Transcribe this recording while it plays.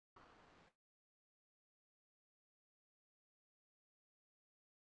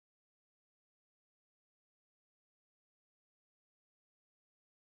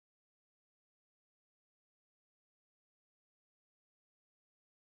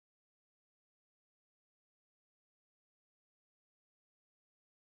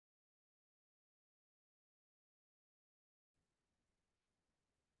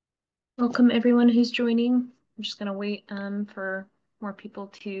Welcome everyone who's joining. I'm just going to wait for more people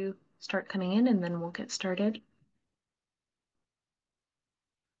to start coming in and then we'll get started.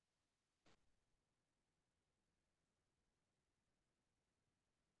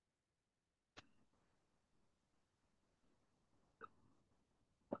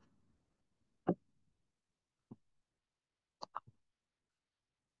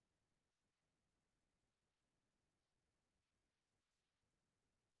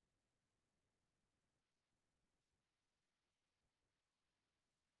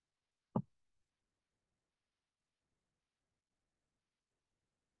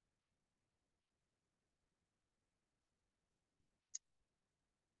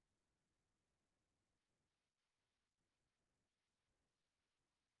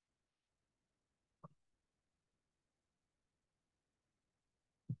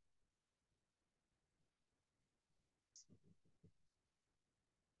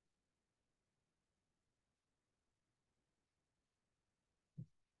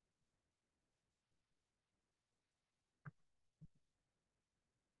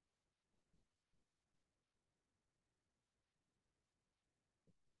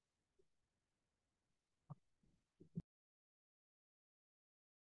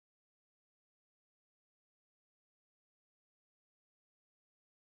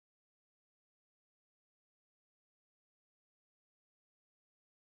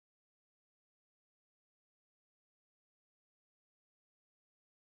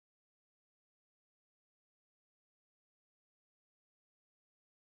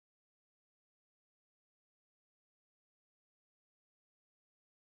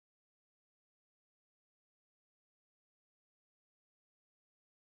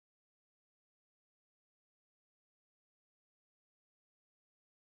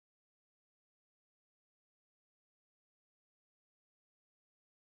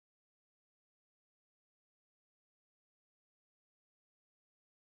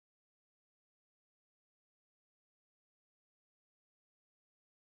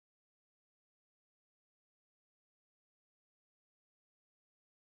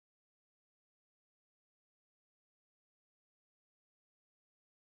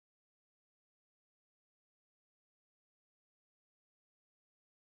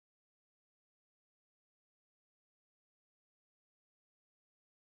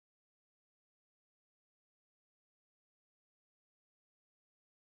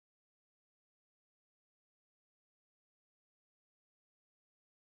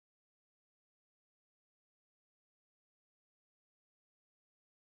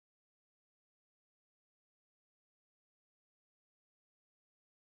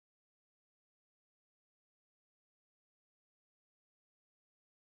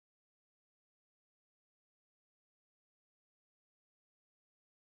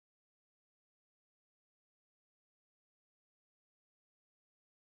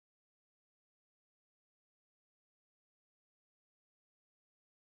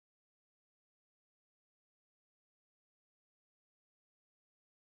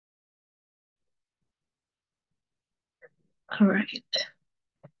 All right.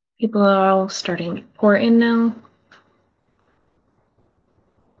 People are all starting to pour in now.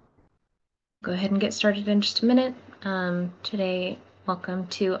 Go ahead and get started in just a minute. Today, welcome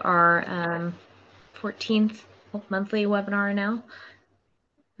to our 14th monthly webinar now.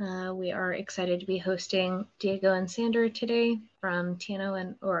 We are excited to be hosting Diego and Sander today from TNO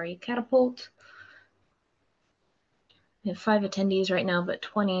and Catapult. We have 5 attendees right now, but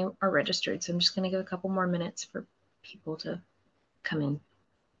 20 are registered. So I'm just going to give a couple more minutes for people to come in.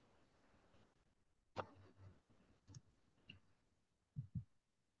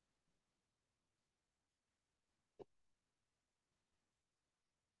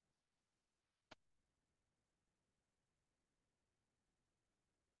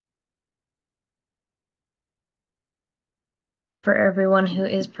 For everyone who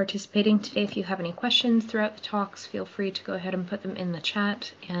is participating today, if you have any questions throughout the talks, feel free to go ahead and put them in the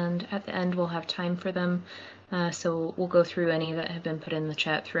chat, and at the end we'll have time for them. So we'll go through any that have been put in the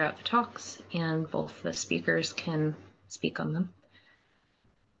chat throughout the talks, and both the speakers can speak on them.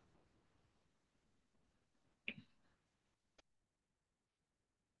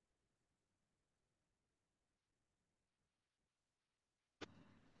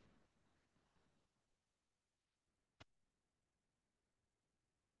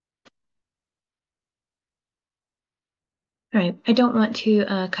 All right, I don't want to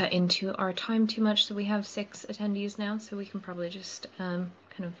cut into our time too much, so we have 6 attendees now, so we can probably just kind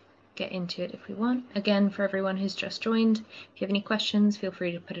of get into it if we want. Again, for everyone who's just joined, if you have any questions, feel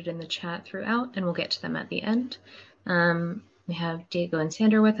free to put it in the chat throughout, and we'll get to them at the end. We have Diego and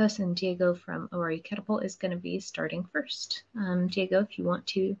Sander with us, and Diego from ORE Catapult is going to be starting first. Diego, if you want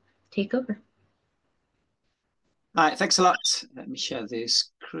to take over. All right, thanks a lot. Let me share the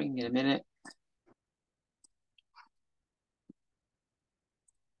screen in a minute. I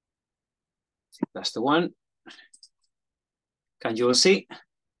think that's the one. Can you all see?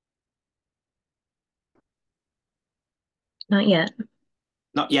 Not yet.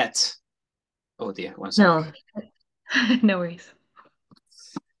 Not yet. Oh dear, one second. No, no worries.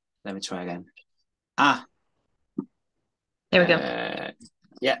 Let me try again. There we go.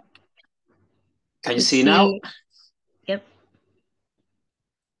 Yeah. Can you see now? Yep.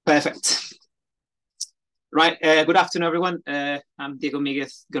 Perfect. Right. Good afternoon, everyone. I'm Diego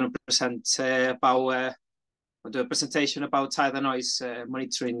Miguez, going to present do a presentation about tidal noise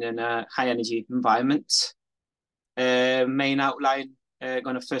monitoring in a high energy environment. Main outline.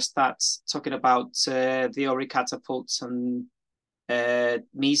 Going to first start talking about the ORE Catapult and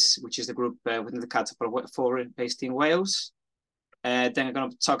MEES, which is the group within the Catapult for based in Wales. Then I'm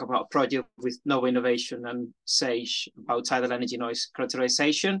going to talk about a project with Nova Innovation and Sage about tidal energy noise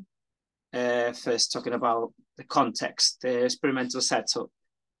characterization. First talking about the context, the experimental setup,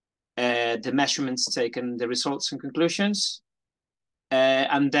 the measurements taken, the results and conclusions.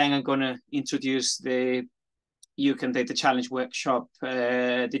 And then I'm going to introduce the UKAN Data Challenge workshop,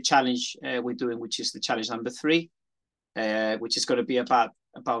 the challenge we're doing, which is the challenge number 3, which is going to be about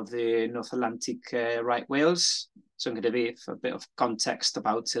the North Atlantic right whales. So I'm going to be a bit of context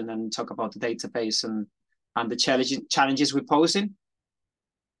about it and talk about the database and the challenges we're posing.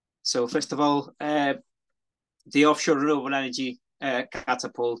 So first of all, the offshore renewable energy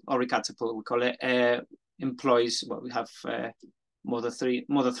catapult, ORE Catapult, we call it, employs, well, we have more than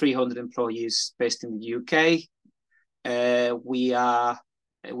 300 employees based in the UK. We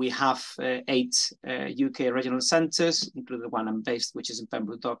have 8 UK regional centres, including the one I'm based, which is in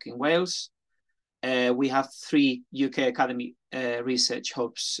Pembroke Dock in Wales. We have 3 UK Academy research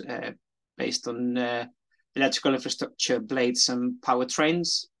hubs based on electrical infrastructure, blades and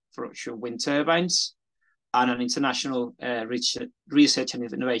powertrains for offshore wind turbines, and an international research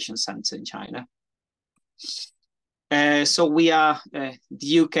and innovation centre in China. So we are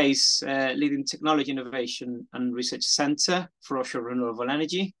the UK's leading technology innovation and research centre for offshore renewable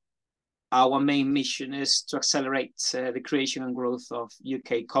energy. Our main mission is to accelerate the creation and growth of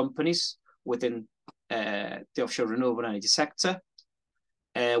UK companies within the offshore renewable energy sector.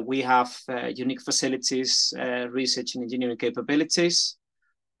 We have unique facilities, research and engineering capabilities.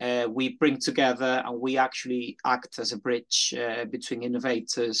 We bring together and we actually act as a bridge between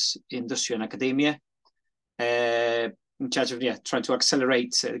innovators, industry and academia, in charge of trying to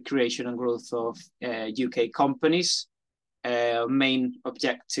accelerate the creation and growth of UK companies. Main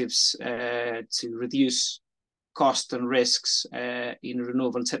objectives to reduce cost and risks in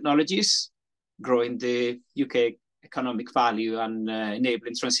renewable technologies, growing the UK economic value and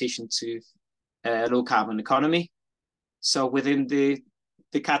enabling transition to a low carbon economy. So within the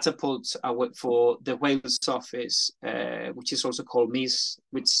Catapult, I work for the Wales office, which is also called MEES,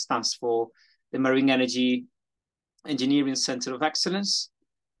 which stands for the Marine Energy Engineering Centre of Excellence.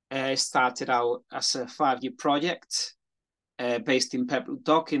 Started out as a 5-year project based in Pembroke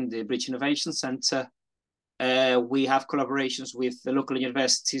Dock in the Bridge Innovation Centre. We have collaborations with the local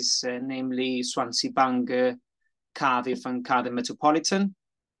universities, namely Swansea, Bangor, Cardiff and Cardiff Metropolitan.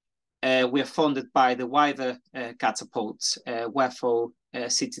 We are funded by the wider Catapult, WEFO,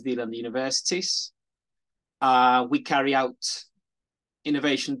 Tidal and the universities. We carry out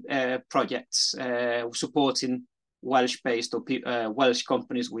innovation projects supporting Welsh-based or Welsh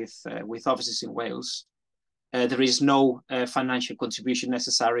companies with offices in Wales. There is no financial contribution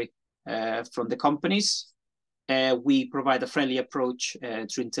necessary from the companies. We provide a friendly approach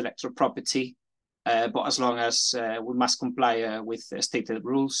to intellectual property, but as long as we must comply with stated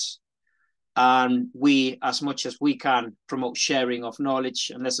rules. And we, as much as we can, promote sharing of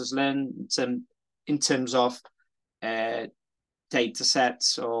knowledge and lessons learned in terms of data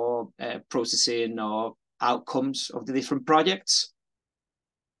sets or processing or outcomes of the different projects.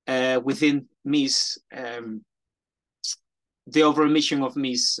 Within MEES, the overall mission of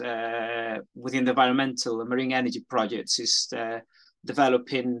MEES within the environmental and marine energy projects is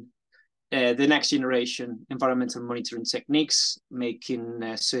developing the next generation environmental monitoring techniques, making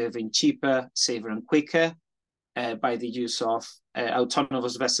surveying cheaper, safer and quicker by the use of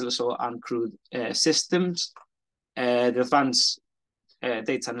autonomous vessels or uncrewed systems. The advanced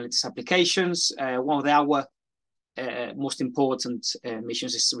data analytics applications. One of our most important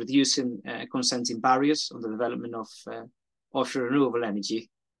missions is reducing consenting barriers on the development of offshore renewable energy.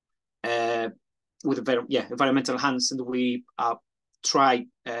 environmental enhanced, and we try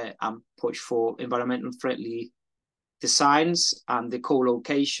and push for environmental friendly designs and the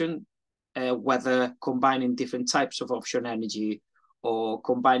co-location, whether combining different types of offshore energy or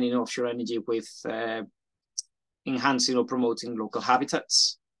combining offshore energy with enhancing or promoting local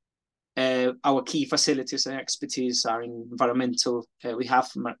habitats. Our key facilities and expertise are in environmental. We have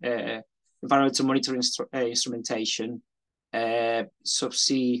environmental monitoring instrumentation,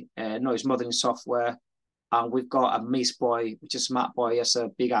 subsea noise modeling software, and we've got a Mace Boy, which is Smart Boy, as a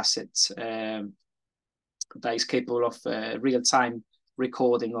big asset that is capable of real-time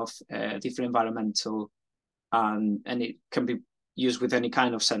recording of different environmental, and it can be used with any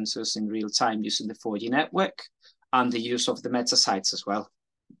kind of sensors in real time using the 4G network and the use of the meta sites as well.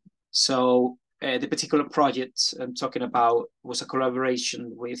 So the particular project I'm talking about was a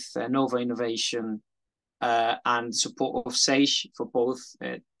collaboration with Nova Innovation and support of SAGE for both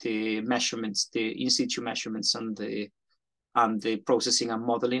the measurements, the in situ measurements, and the processing and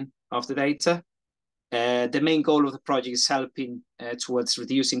modeling of the data. The main goal of the project is helping towards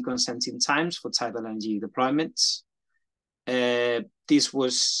reducing consenting times for tidal energy deployments. This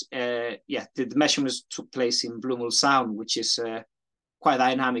was, the measurements took place in Blue Sound, which is quite a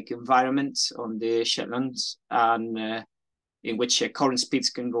dynamic environment on the Shetlands, and in which current speeds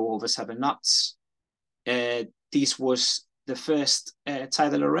can go over 7 knots. This was the first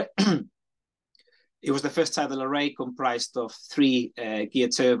tidal array. It was the first tidal array comprised of 3 gear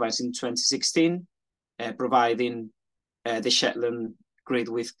turbines in 2016, providing the Shetland grid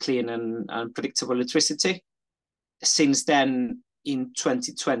with clean and predictable electricity. Since then, in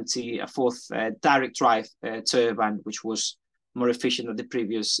 2020, a 4th direct drive turbine, which was more efficient than the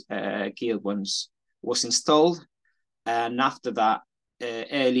previous geared ones, was installed. And after that,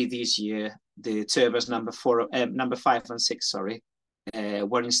 early this year, the turbines number 5 and 6,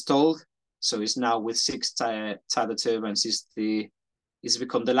 were installed. So it's now with 6 tidal turbines, it's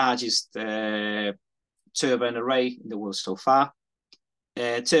become the largest turbine array in the world so far.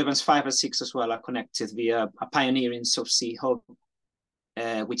 Turbines 5 and 6 as well are connected via a pioneering subsea hub,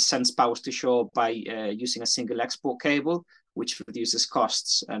 which sends power to shore by using a single export cable, which reduces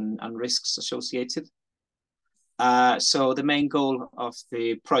costs and risks associated. So the main goal of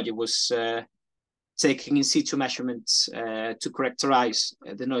the project was taking in situ measurements to characterize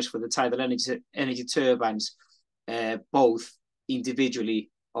the noise for the tidal energy turbines, both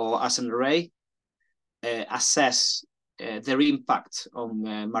individually or as an array, assess their impact on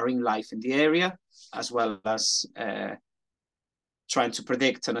marine life in the area, as well as trying to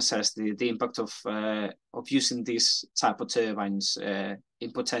predict and assess the impact of using these type of turbines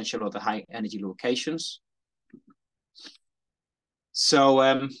in potential other high energy locations. So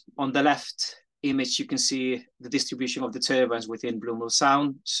on the left image, you can see the distribution of the turbines within Blue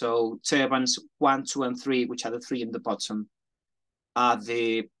Sound. So turbines 1, 2, and 3, which are the 3 in the bottom, are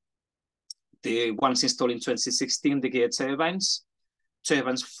the ones installed in 2016, the gear turbines.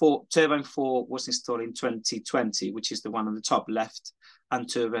 Turbine 4 was installed in 2020, which is the one on the top left, and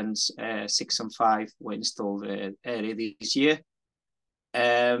turbines 6 and 5 were installed earlier this year.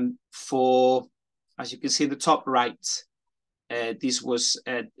 As you can see in the top right, this was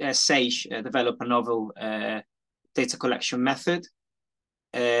SAGE developed a novel data collection method.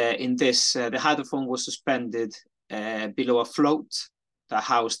 In this, the hydrophone was suspended below a float that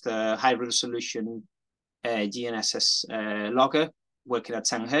housed a high resolution GNSS logger working at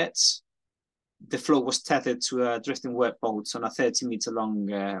 10 Hertz. The float was tethered to a drifting workboat on a 30-meter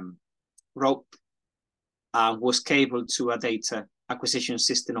long rope and was cabled to a data acquisition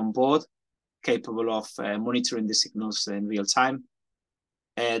system on board, capable of monitoring the signals in real time.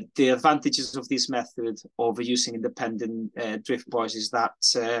 The advantages of this method over using independent drift buoys is that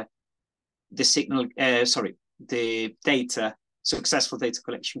the data, successful data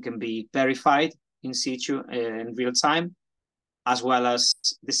collection can be verified in situ in real time, as well as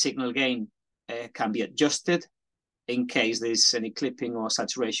the signal gain can be adjusted in case there's any clipping or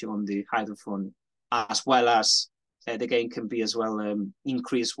saturation on the hydrophone, as well as the gain can be as well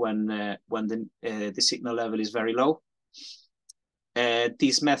increased when the signal level is very low.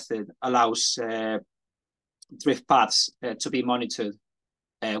 This method allows drift paths to be monitored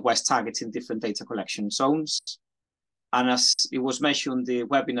whilst targeting different data collection zones. And as it was mentioned in the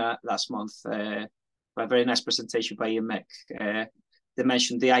webinar last month, by a very nice presentation by Ian Meck, they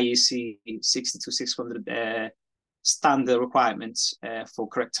mentioned the IEC 62600 standard requirements for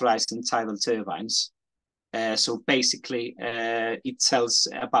characterizing tidal turbines. So basically, it tells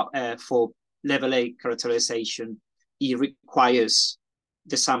about for level A characterization, it requires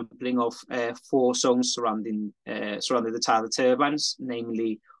the sampling of 4 zones surrounding the tidal turbines,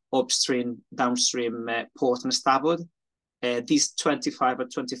 namely upstream, downstream, port and starboard. These 25 or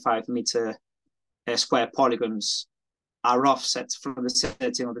 25 meter square polygons are offset from the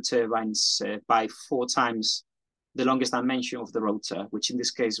setting of the turbines by 4 times the longest dimension of the rotor, which in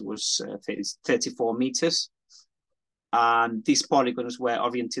this case was 34 meters. And these polygons were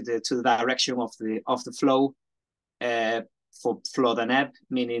oriented to the direction of the flow for flood and ebb,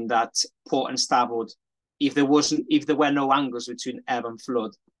 meaning that port and starboard, if there were no angles between ebb and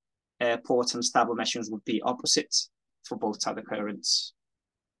flood, port and starboard measurements would be opposite for both tidal currents.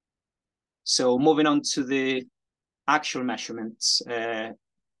 So moving on to the actual measurements, the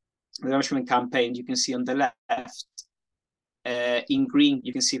measurement campaign, you can see on the left, in green,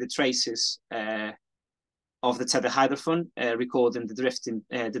 you can see the traces of the tether hydrophone recording the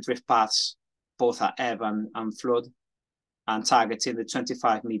drift paths, both at ebb and flood, and targeting the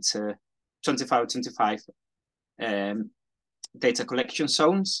 25 data collection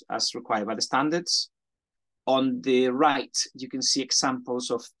zones as required by the standards. On the right, you can see examples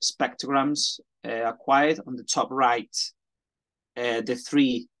of spectrograms acquired. On the top right, the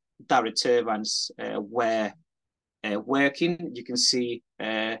 3 direct turbines were working. You can see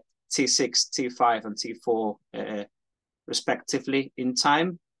T6, T5, and T4 respectively in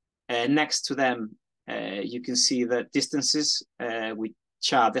time. Next to them, you can see the distances,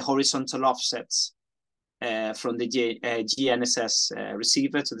 which are the horizontal offsets from the GNSS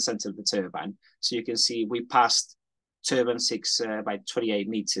receiver to the center of the turbine. So you can see we passed turbine 6 by 28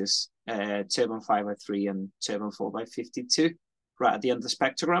 meters, turbine 5 by 3, and turbine 4 by 52, right at the end of the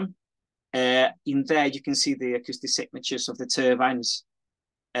spectrogram. In there, you can see the acoustic signatures of the turbines,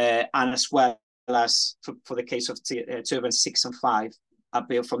 and as well as for the case of turbine 6 and 5, a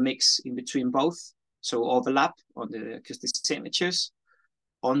bit of a mix in between both, so overlap on the acoustic signatures.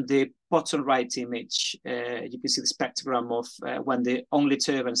 On the bottom right image, you can see the spectrogram of when the only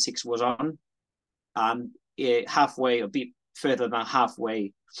turbine 6 was on, and halfway, a bit further than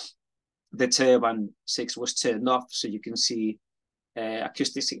halfway, the turbine 6 was turned off. So you can see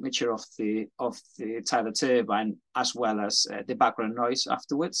acoustic signature of the tidal turbine, as well as the background noise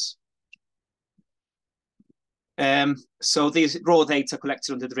afterwards. So these raw data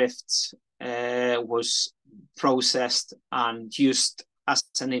collected on the drifts was processed and used as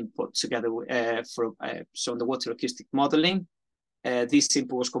an input together so on the water acoustic modeling. This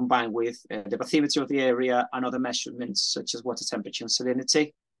input was combined with the bathymetry of the area and other measurements such as water temperature and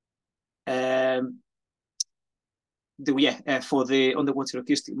salinity. For the underwater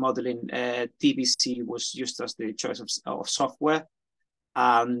acoustic modeling, DBC was used as the choice of software,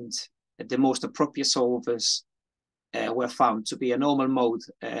 and the most appropriate solvers were found to be a normal mode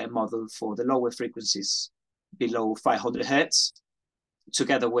model for the lower frequencies below 500 hertz,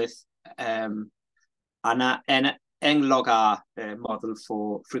 together with an N-log-R model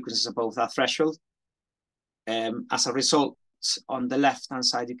for frequencies above that threshold. As a result, on the left-hand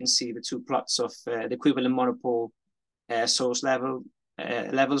side, you can see the 2 plots of the equivalent monopole source levels,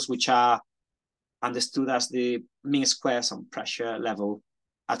 which are understood as the mean square some pressure level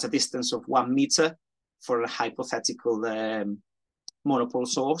at a distance of 1 meter for a hypothetical monopole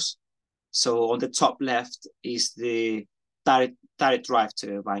source. So on the top left is the direct drive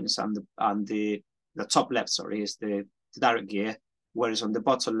turbines, and the top left, is the direct gear, whereas on the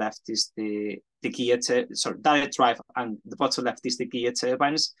bottom left is the gear direct drive, and the bottom left is the gear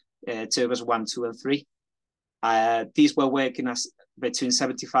turbines, turbines 1, 2, and 3. These were working as between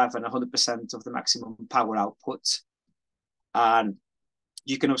 75 and 100% of the maximum power output, and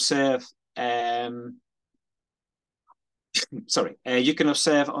you can observe. You can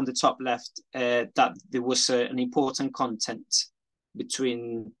observe on the top left that there was an important content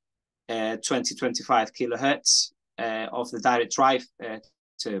between 20-25 kilohertz of the direct drive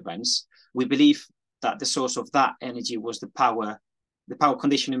turbines. We believe that the source of that energy was the power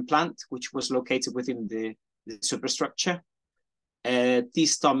conditioning plant, which was located within the superstructure.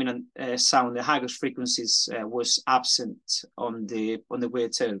 These dominant sound, the highest frequencies, was absent on the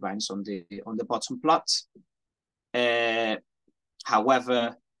weird turbines on the bottom plot.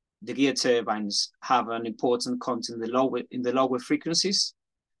 However, the gear turbines have an important content in the lower frequencies,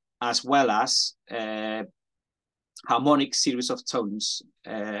 as well as harmonic series of tones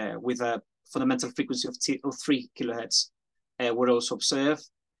with a fundamental frequency of 3 kilohertz were also observed.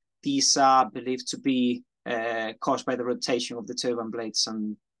 These are believed to be caused by the rotation of the turbine blades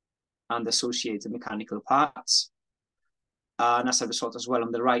and associated mechanical parts. And as a result, as well,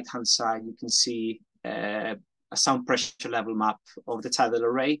 on the right-hand side, you can see a sound pressure level map of the tidal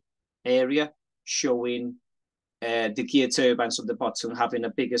array area, showing the gear turbines on the bottom having a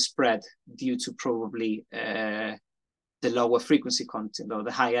bigger spread due to probably the lower frequency content, or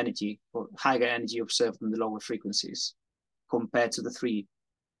the higher energy observed in the lower frequencies, compared to the 3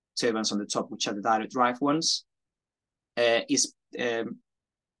 turbines on the top, which are the direct drive ones, is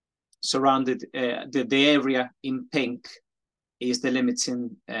surrounded. The area in pink is delimits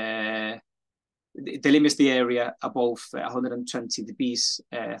the area above 120 dBs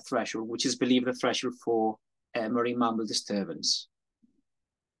threshold, which is believed the threshold for marine mammal disturbance.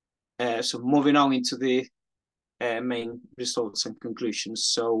 So moving on into the main results and conclusions.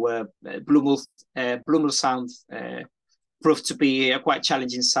 So Blumel Sound proved to be a quite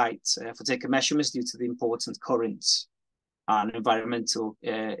challenging site for taking measurements due to the important currents and environmental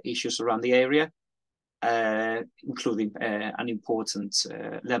issues around the area, including an important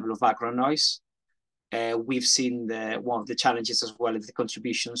level of background noise. We've seen one of the challenges as well is the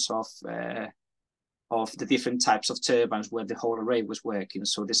contributions of the different types of turbines where the whole array was working.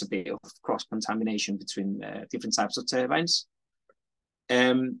 So there's a bit of cross-contamination between different types of turbines.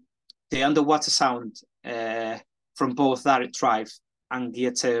 The underwater sound from both direct drive and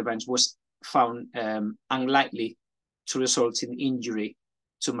gear turbines was found unlikely to result in injury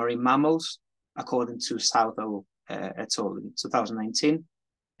to marine mammals, according to Southall et al. In 2019.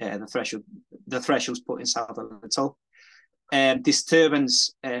 The thresholds put in Southall et al.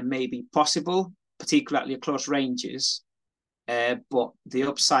 Disturbance may be possible, particularly at close ranges, but the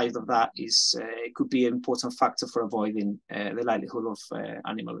upside of that is it could be an important factor for avoiding the likelihood of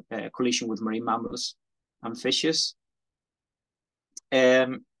animal collision with marine mammals and fishes.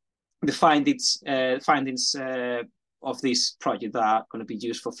 The findings of this project are going to be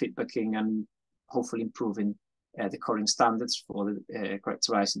used for feedbacking and hopefully improving the current standards for the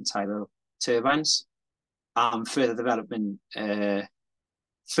characterizing tidal turbines. Further development,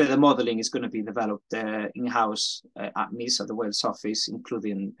 further modelling is going to be developed in-house at MIS, at the Wales office,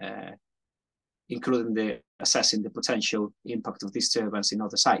 including assessing the potential impact of these turbines in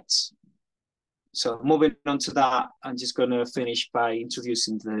other sites. So moving on to that, I'm just going to finish by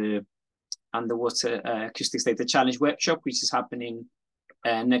introducing the Underwater Acoustics Data Challenge workshop, which is happening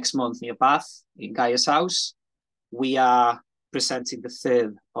next month near Bath in Gaia's House. We are presenting the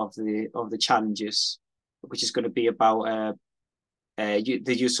third of the challenges, which is going to be about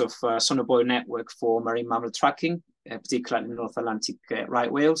the use of sonobuoy network for marine mammal tracking, particularly in North Atlantic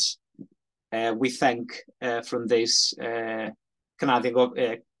right whales. We thank from this Canada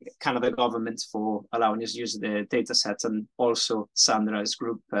government for allowing us to use the data set, and also Sandra's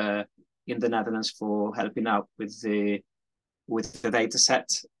group in the Netherlands for helping out with the data set.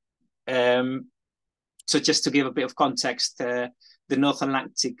 So just to give a bit of context, the North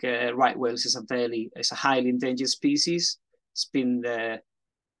Atlantic right whales is a highly endangered species. It's been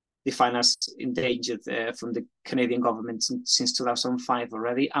defined as endangered from the Canadian government since 2005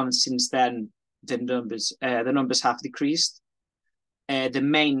 already, and since then the numbers have decreased. The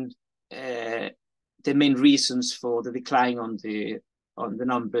main reasons for the decline on the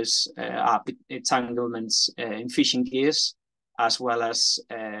numbers are entanglements in fishing gears, as well as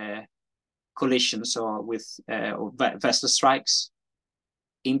collisions or vessel strikes.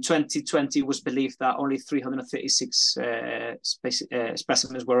 In 2020, it was believed that only 336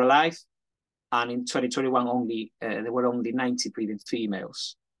 specimens were alive, and in 2021, there were only 90 breeding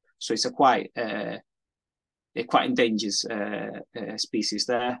females. So it's a quite endangered species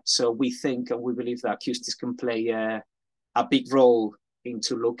there. So we think and we believe that acoustics can play a big role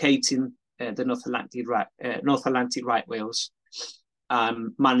into locating the North Atlantic right whales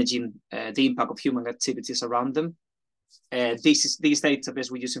and managing the impact of human activities around them. This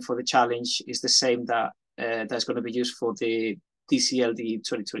database we're using for the challenge is the same that's going to be used for the DCLD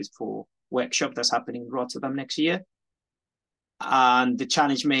 2024 workshop that's happening in Rotterdam next year. And the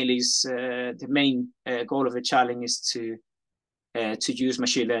challenge mainly is the main goal of the challenge is to use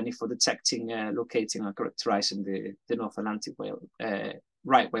machine learning for detecting, locating, and characterizing the North Atlantic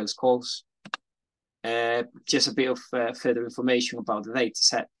right whales calls. Just a bit of further information about the data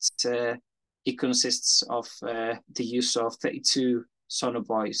set. It consists of the use of 32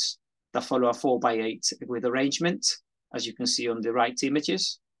 sonobuoys that follow a 4x8 grid arrangement, as you can see on the right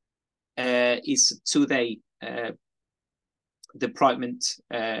images. It's a 2-day deployment.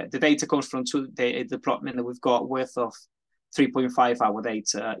 The data comes from 2-day deployment that we've got worth of 3.5-hour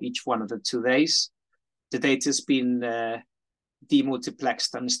data each one of the 2 days. The data has been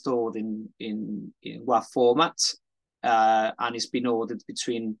demultiplexed and stored in WAV format, and it's been ordered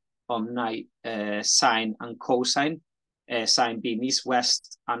between on-night sine and cosine, sine being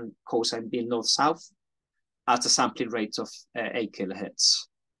east-west and cosine being north-south, at a sampling rate of 8 kilohertz.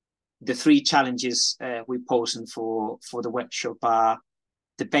 The 3 challenges we're posing for the workshop are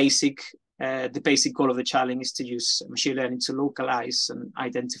the basic the basic goal of the challenge is to use machine learning to localize and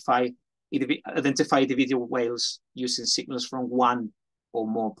identify individual whales using signals from one or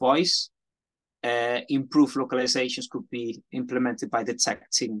more buoys. Improved localizations could be implemented by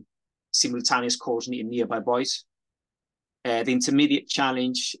detecting simultaneous calls in nearby buoys. The intermediate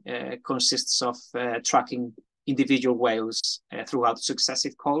challenge consists of tracking individual whales throughout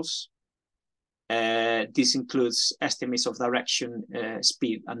successive calls. This includes estimates of direction,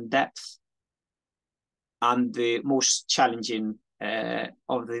 speed, and depth. And the most challenging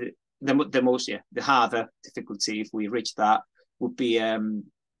of the harder difficulty, if we reach that, would be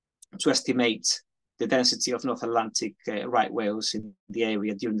to estimate the density of North Atlantic right whales in the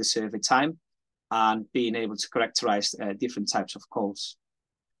area during the survey time, and being able to characterize different types of calls.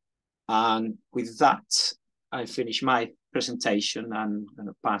 And with that, I finish my presentation and I'm going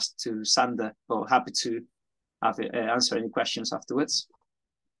to pass to Sander. Well, happy to answer any questions afterwards.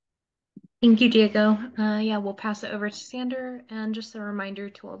 Thank you, Diego. Yeah, we'll pass it over to Sander. And just a reminder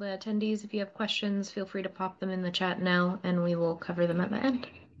to all the attendees, if you have questions, feel free to pop them in the chat now, and we will cover them at the end.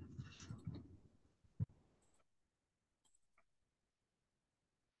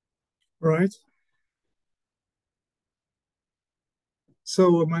 All right.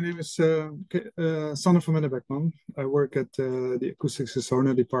 So my name is Sander von Benda-Beckmann. I work at the Acoustics and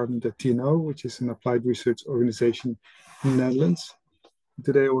Sonar department at TNO, which is an applied research organization in the Netherlands.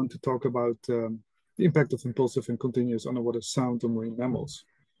 Today I want to talk about the impact of impulsive and continuous underwater sound on marine mammals.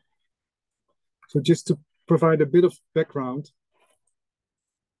 So just to provide a bit of background,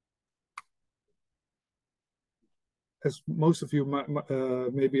 as most of you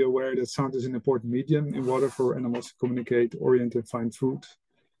may be aware, that sound is an important medium in water for animals to communicate, orient, and find food.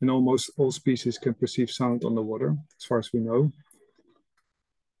 And almost all species can perceive sound underwater, as far as we know.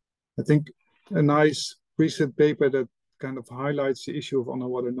 I think a nice recent paper that kind of highlights the issue of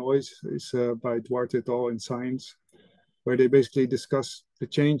underwater noise is by Duarte et al. In Science, where they basically discuss the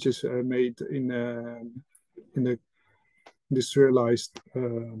changes made in the industrialized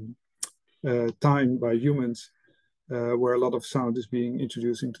time by humans, where a lot of sound is being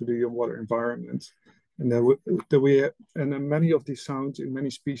introduced into the water environment, and many of these sounds in many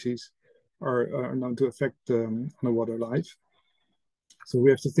species are known to affect underwater life. So we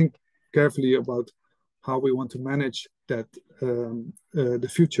have to think carefully about how we want to manage that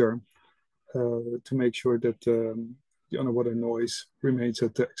the future to make sure that the underwater noise remains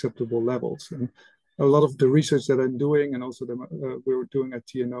at acceptable levels. And a lot of the research that I'm doing, and also we're doing at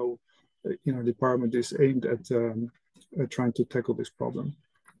TNO in our department, is aimed at trying to tackle this problem.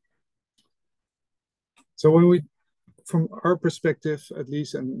 So when we, from our perspective at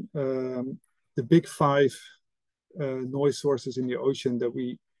least, and the big five noise sources in the ocean that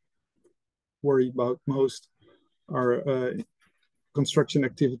we worry about most are construction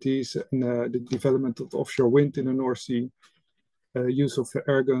activities and the development of offshore wind in the North Sea, use of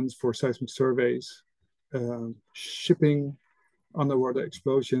air guns for seismic surveys, shipping, underwater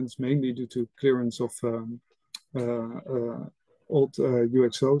explosions, mainly due to clearance of old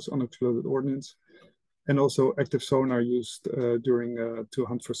UXOs, unexploded ordnance, and also active sonar used during to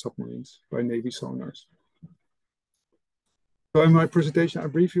hunt for submarines by Navy sonars. So in my presentation, I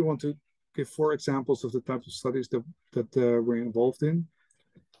briefly want to give 4 examples of the types of studies that we're involved in,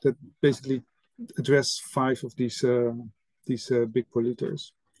 that basically address 5 of these big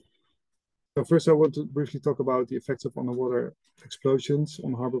polluters. So first, I want to briefly talk about the effects of underwater explosions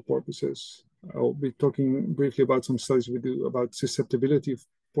on harbor porpoises. I'll be talking briefly about some studies we do about susceptibility of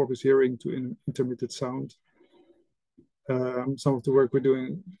porpoise hearing to intermittent sound. Some of the work we're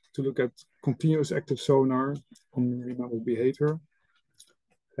doing to look at continuous active sonar on marine mammal behavior,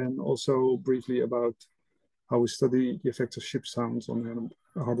 and also briefly about how we study the effects of ship sounds on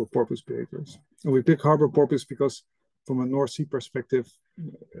harbor porpoise behaviors. And we pick harbor porpoise because from a North Sea perspective,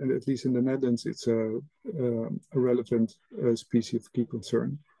 and at least in the Netherlands, it's a relevant species of key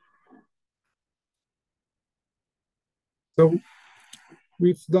concern. So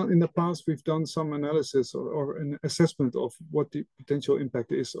we've done, in the past, we've done some analysis or an assessment of what the potential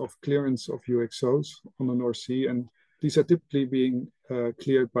impact is of clearance of UXOs on the North Sea. And these are typically being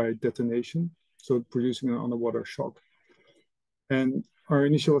cleared by detonation, so producing an underwater shock. And our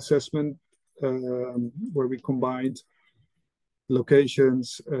initial assessment, where we combined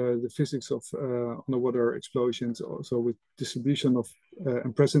locations, the physics of underwater explosions, also with distribution of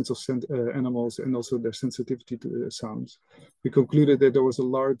and presence of animals, and also their sensitivity to the sounds, we concluded that there was a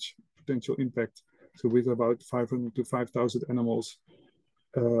large potential impact. So with about 500 to 5,000 animals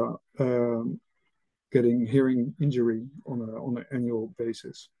getting hearing injury on an annual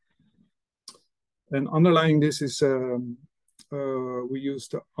basis. And underlying this is we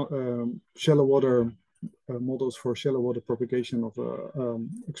used shallow water models for shallow water propagation of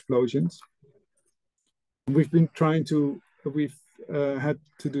explosions. We've been trying to, we've had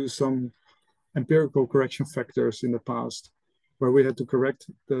to do some empirical correction factors in the past, where we had to correct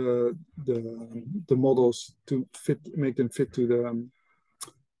the models to make them fit to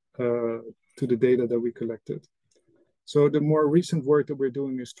the data that we collected. So the more recent work that we're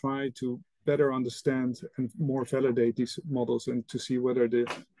doing is try to better understand and more validate these models and to see whether the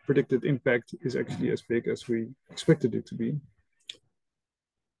predicted impact is actually as big as we expected it to be.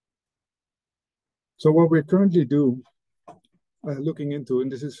 So what we're currently doing, looking into,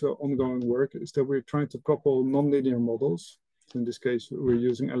 and this is ongoing work, is that we're trying to couple nonlinear models. In this case, we're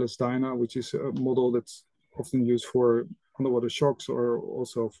using LS-DYNA, which is a model that's often used for underwater shocks or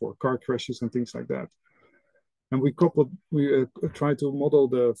also for car crashes and things like that. And we try to model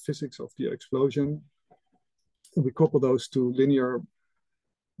the physics of the explosion. And we couple those to linear,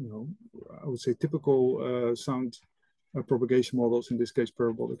 I would say typical sound propagation models, in this case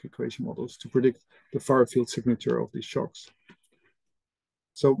parabolic equation models, to predict the far field signature of these shocks.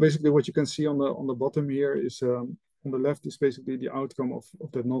 So basically what you can see on the bottom here is, on the left is basically the outcome of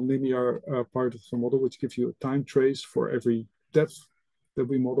the nonlinear part of the model, which gives you a time trace for every depth that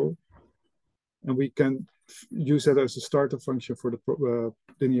we model. And we can use that as a starter function for the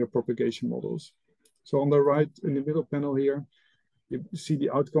linear propagation models. So on the right, in the middle panel here, you see the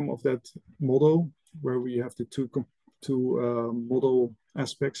outcome of that model, where we have the two model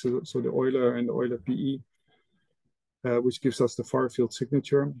aspects, so the Euler and the Euler PE, which gives us the far field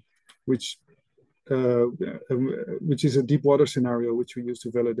signature, which is a deep water scenario, which we use to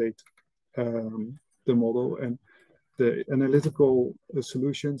validate the model. And the analytical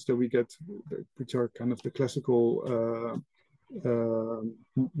solutions that we get, which are kind of the classical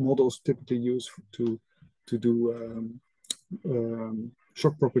models typically used to do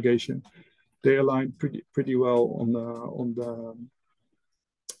shock propagation, they align pretty well on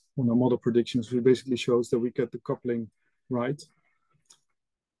the model predictions, which basically shows that we get the coupling right.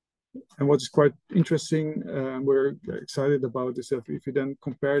 And what is quite interesting, we're excited about, is that if you then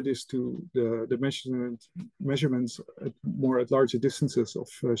compare this to the measurements at larger distances of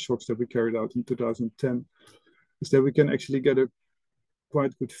shocks that we carried out in 2010, is that we can actually get a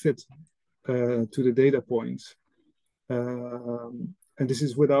quite good fit to the data points. And this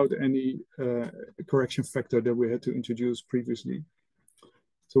is without any correction factor that we had to introduce previously.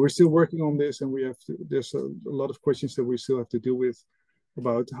 So we're still working on this, and there's a lot of questions that we still have to deal with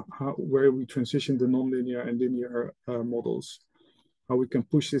about where we transition the nonlinear and linear models, how we can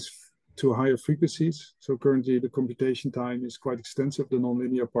push this to higher frequencies. So currently the computation time is quite extensive. The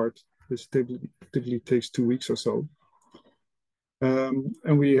nonlinear part typically takes 2 weeks or so.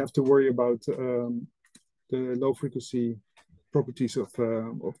 And we have to worry about the low frequency properties of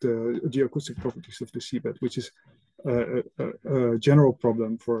the geoacoustic properties of the seabed, which is a general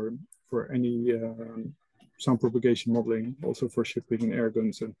problem for any sound propagation modeling, also for shipping and air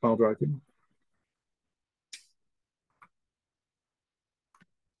guns and pile driving.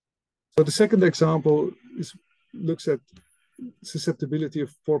 So the second example looks at susceptibility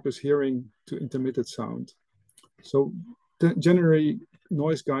of porpoise hearing to intermittent sound. So generally,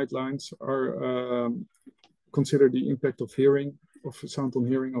 noise guidelines are consider the impact of sound on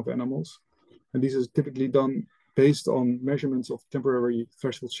hearing of animals. And this is typically done based on measurements of temporary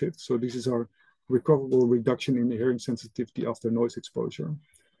threshold shifts. So this is our recoverable reduction in the hearing sensitivity after noise exposure.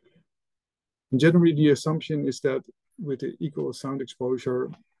 And generally, the assumption is that with the equal sound exposure,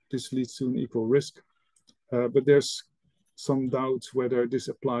 this leads to an equal risk. But there's some doubts whether this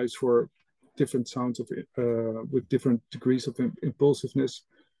applies for different sounds with different degrees of impulsiveness,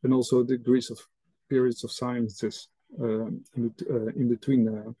 and also degrees of periods of silences in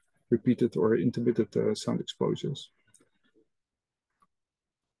between repeated or intermittent sound exposures.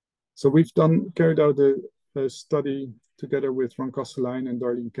 So we've carried out a study together with Ron Kastelein and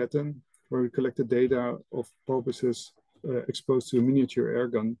Darlene Ketten, where we collected data of porpoises exposed to a miniature air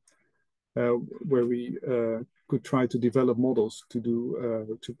gun, where we could try to develop models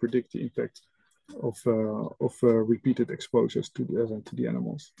to predict the impact of repeated exposures to the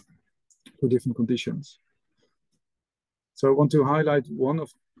animals for different conditions. So I want to highlight one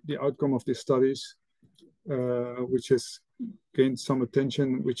of the outcome of these studies, which has gained some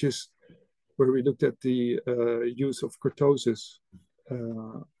attention, which is where we looked at the use of kurtosis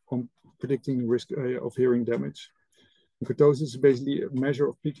on predicting the risk of hearing damage. And kurtosis is basically a measure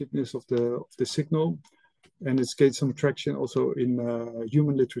of peakedness of the signal, and it's gained some traction also in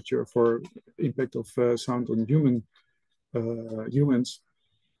human literature for impact of sound on humans.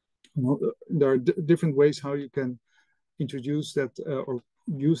 There are different ways how you can introduce that or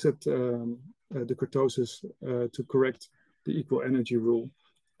use that the kurtosis to correct the equal energy rule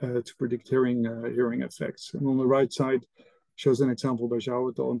to predict hearing effects. And on the right side shows an example by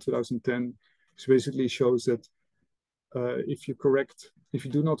Zhao et al. In 2010, which basically shows that if you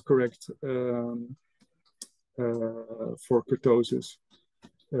do not correct for kurtosis,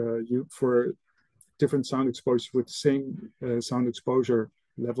 for different sound exposures with the same sound exposure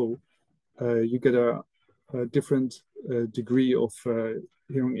level, you get a different degree of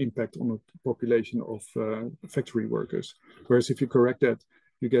hearing impact on a population of factory workers. Whereas if you correct that,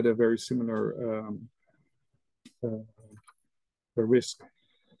 you get a very similar risk.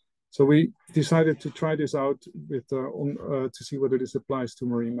 So we decided to try this out with to see whether this applies to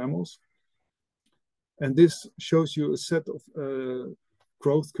marine mammals. And this shows you a set of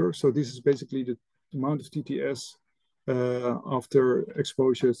growth curves. So this is basically the amount of TTS after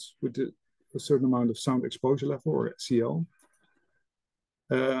exposures with a certain amount of sound exposure level, or CL.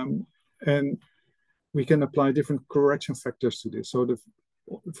 And we can apply different correction factors to this. So the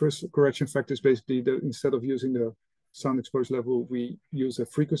first correction factor is basically instead of using the sound exposure level, we use a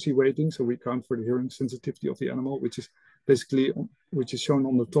frequency weighting. So we count for the hearing sensitivity of the animal, which is shown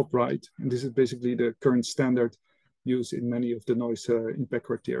on the top right. And this is basically the current standard used in many of the noise impact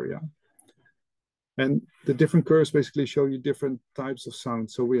criteria. And the different curves basically show you different types of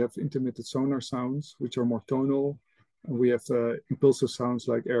sounds. So we have intermittent sonar sounds, which are more tonal. And we have impulsive sounds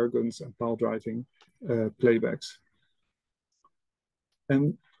like air guns and pile driving playbacks.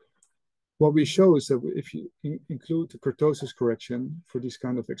 And what we show is that if you include the kurtosis correction for these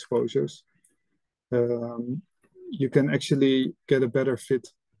kind of exposures, you can actually get a better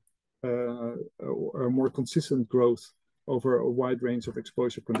fit or a more consistent growth over a wide range of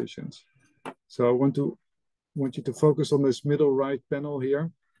exposure conditions. So I want you to focus on this middle right panel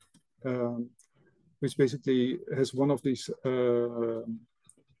here, which basically has one of these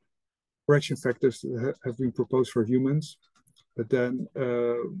correction factors that have been proposed for humans, but then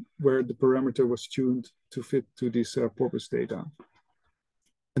where the parameter was tuned to fit to this porpoise data.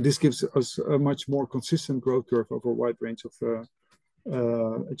 And this gives us a much more consistent growth curve over a wide range of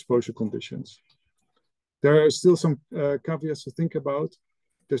exposure conditions. There are still some caveats to think about.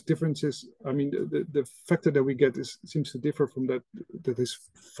 There's differences. I mean, the factor that we get seems to differ from that is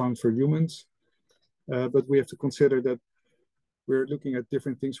found for humans. But we have to consider that we're looking at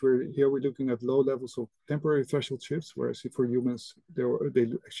different things. Here we're looking at low levels of temporary threshold shifts, whereas for humans, they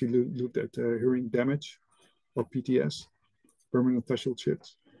actually looked at hearing damage or PTS, permanent threshold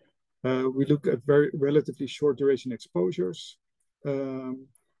shifts. We look at very relatively short duration exposures.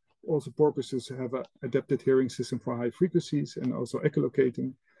 Also, porpoises have an adapted hearing system for high frequencies and also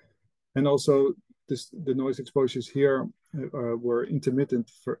echolocating. And also, the noise exposures here were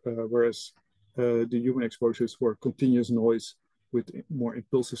intermittent, whereas the human exposures were continuous noise with more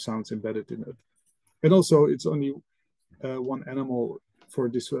impulsive sounds embedded in it. And also, it's only one animal for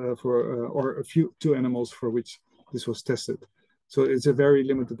this, or two animals for which this was tested. So it's a very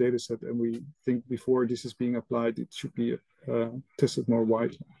limited data set, and we think before this is being applied, it should be tested more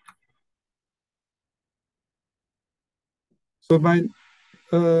widely. So my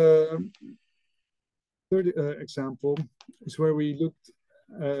third example is where we looked,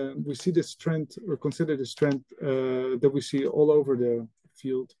 we see this trend, or consider this trend that we see all over the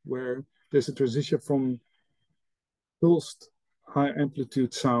field, where there's a transition from pulsed high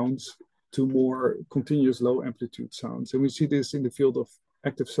amplitude sounds to more continuous low amplitude sounds. And we see this in the field of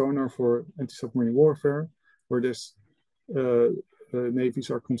active sonar for anti-submarine warfare, where there's navies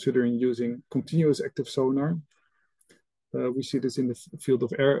are considering using continuous active sonar. We see this in the field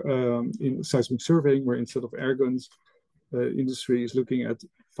of in seismic surveying, where instead of air guns, industry is looking at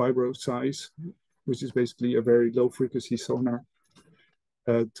vibro size, which is basically a very low frequency sonar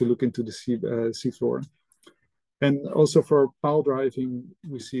to look into the sea floor. And also for pile driving,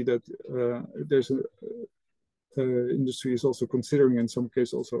 we see that there's industry is also considering, in some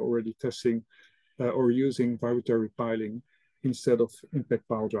cases also already testing or using vibratory piling instead of impact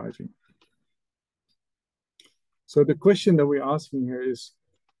pile driving. So the question that we're asking here is,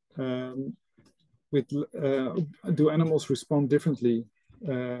 do animals respond differently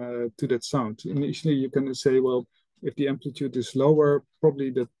to that sound? Initially, you can say, well, if the amplitude is lower,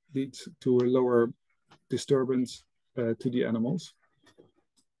 probably that leads to a lower disturbance to the animals.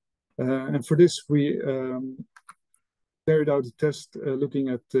 And for this, we carried out a test looking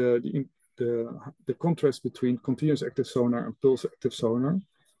at the contrast between continuous active sonar and pulse active sonar,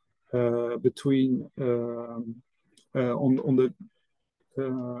 on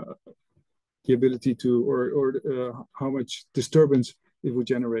the ability to, or how much disturbance it would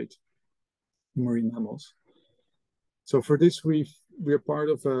generate in marine mammals. So for this, we are part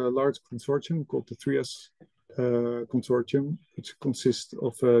of a large consortium called the 3S consortium, which consists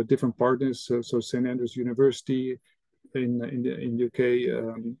of different partners. So St. Andrews University in UK,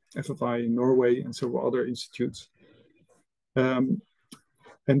 FFI in Norway, and several other institutes. And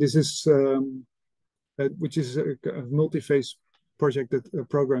this is which is a multi-phase project, a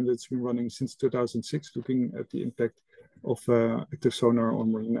program that's been running since 2006, looking at the impact of active sonar on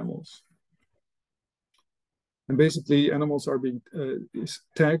marine mammals. And basically, animals are being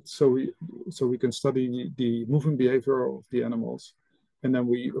tagged, so we can study the movement behavior of the animals, and then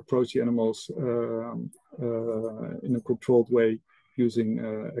we approach the animals in a controlled way using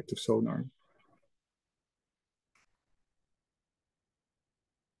active sonar.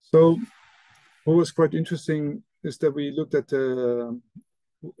 So what was quite interesting is that we looked at,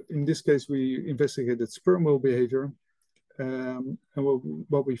 in this case, we investigated sperm whale behavior. And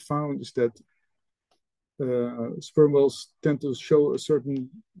what we found is that sperm whales tend to show a certain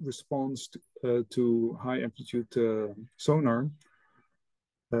response to high amplitude sonar,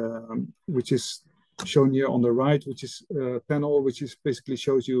 which is shown here on the right, which is a panel which is basically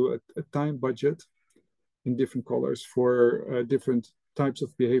shows you a time budget in different colors for different types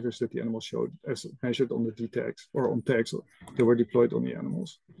of behaviors that the animals showed as measured on the D tags or on tags that were deployed on the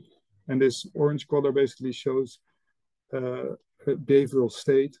animals. And this orange color basically shows a behavioral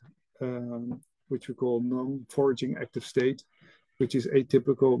state, which we call non-foraging active state, which is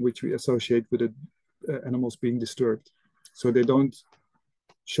atypical, which we associate with the animals being disturbed. So they don't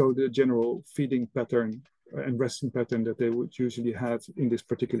show the general feeding pattern and resting pattern that they would usually have in this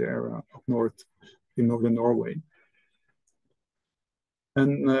particular area up north in northern Norway.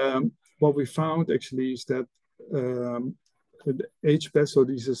 And what we found actually is that the HPES, so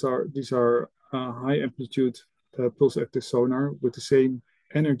these are high amplitude pulse active sonar with the same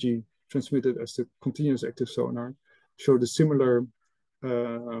energy transmitted as the continuous active sonar, showed a similar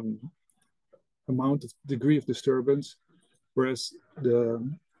amount of degree of disturbance, whereas the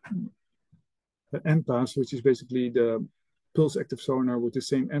MPAS, which is basically the pulse active sonar with the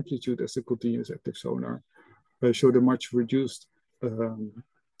same amplitude as the continuous active sonar, showed a much reduced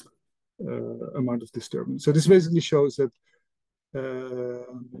amount of disturbance. So this basically shows that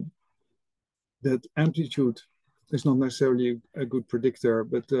that amplitude is not necessarily a good predictor,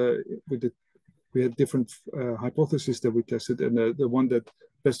 but we had different hypotheses that we tested, and the one that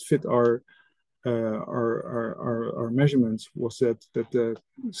best fit our measurements was that the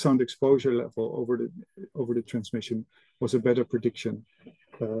sound exposure level over the transmission was a better prediction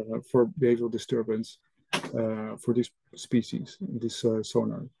for behavioral disturbance for this species, this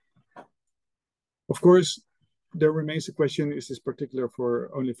sonar. Of course, there remains a question: is this particular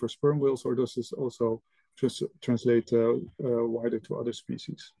only for sperm whales, or does this also translate wider to other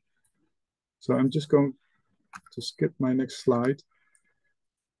species? So I'm just going to skip my next slide.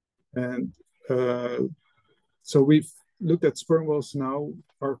 And so we've looked at sperm whales now.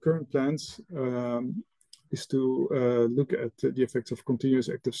 Our current plans is to look at the effects of continuous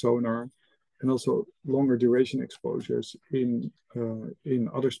active sonar and also longer duration exposures in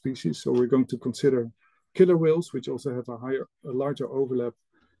other species. So we're going to consider killer whales, which also have a larger overlap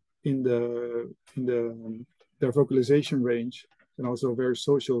in their vocalization range, and also very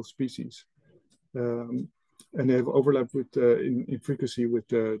social species. And they have overlap with in frequency with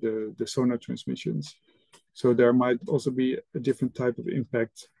the sonar transmissions. So there might also be a different type of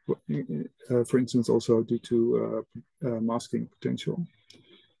impact, for instance, also due to masking potential.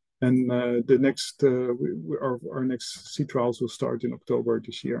 And the next, our next sea trials will start in October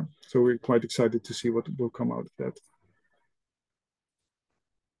this year. So we're quite excited to see what will come out of that.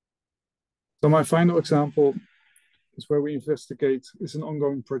 So my final example is where we investigate, it's an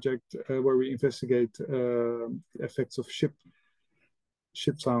ongoing project where we investigate the effects of ship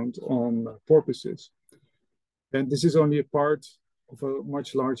sound on porpoises. And this is only a part of a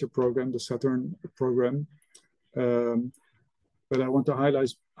much larger program, the Saturn program. But I want to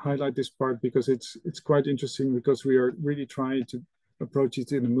highlight this part because it's quite interesting, because we are really trying to approach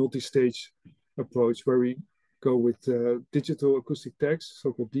it in a multi-stage approach where we go with digital acoustic tags,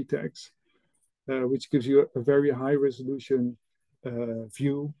 so-called D tags, which gives you a very high resolution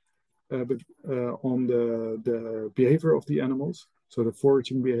view on the behavior of the animals, so the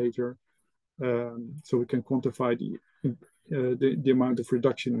foraging behavior. So we can quantify the amount of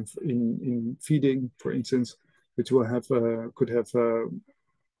reduction in feeding, for instance, which will have could have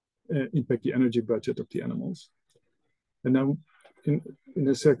impact the energy budget of the animals. And then in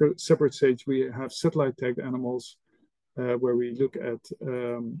a separate stage, we have satellite tagged animals where we look at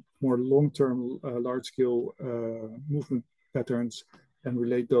more long-term, large-scale movement patterns and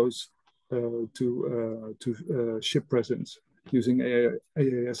relate those to ship presence using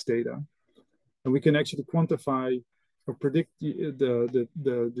AAS data. And we can actually quantify or predict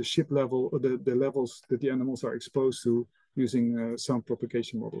the ship level, or the levels that the animals are exposed to using sound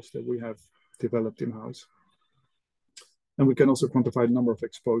propagation models that we have developed in-house. And we can also quantify the number of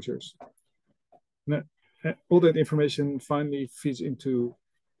exposures. And all that information finally feeds into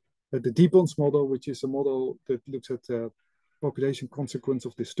the DBONS model, which is a model that looks at population consequence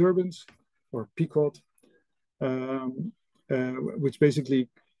of disturbance, or PCOD, which basically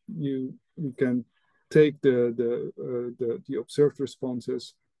you can take the observed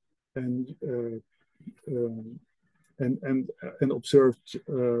responses and observed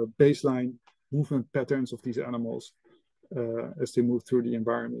baseline movement patterns of these animals as they move through the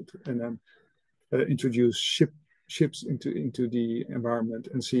environment, and then introduce ships into the environment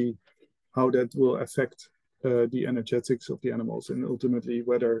and see how that will affect the energetics of the animals, and ultimately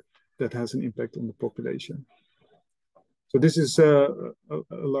whether that has an impact on the population. So this is a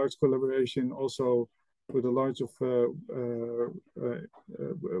large collaboration also with a large of,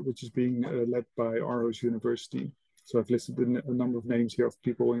 which is being led by Aarhus University. So I've listed a number of names here of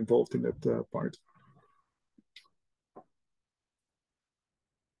people involved in that part.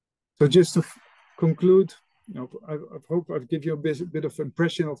 So just to conclude, I hope I've given you a bit of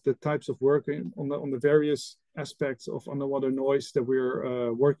impression of the types of work on the various aspects of underwater noise that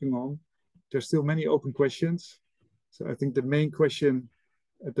we're working on. There's still many open questions. So I think the main question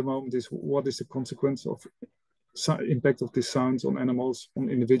at the moment is, what is the consequence of impact of these sounds on animals, on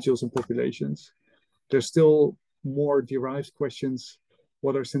individuals and populations? There's still more derived questions.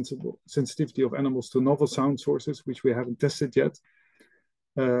 What are sensitivity of animals to novel sound sources, which we haven't tested yet?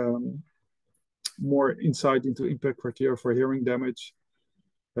 More insight into impact criteria for hearing damage,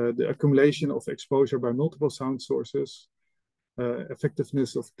 the accumulation of exposure by multiple sound sources,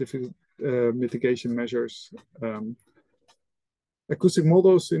 effectiveness of different mitigation measures, acoustic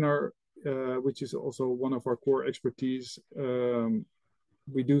models in our, which is also one of our core expertise.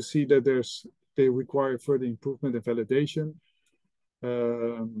 We do see that they require further improvement and validation,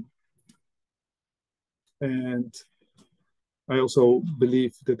 and I also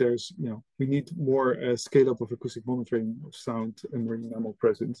believe that there's, we need more scale up of acoustic monitoring of sound and marine mammal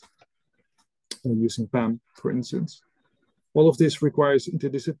presence, using PAM, for instance. All of this requires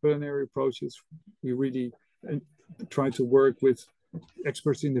interdisciplinary approaches. We really try to work with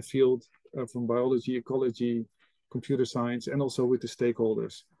experts in the field from biology, ecology, computer science, and also with the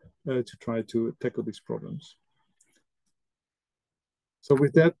stakeholders to try to tackle these problems. So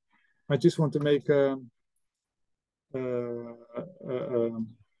with that, I just want to make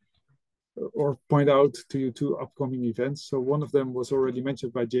or point out to you two upcoming events. So one of them was already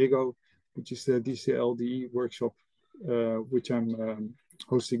mentioned by Diego, which is the DCLDE workshop, which I'm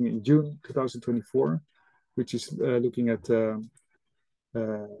hosting in June 2024, which is looking at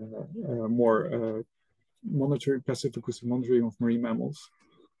more passive acoustic monitoring of marine mammals.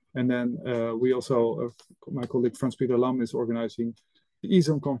 And then we also, my colleague Frans-Peter Lam is organizing the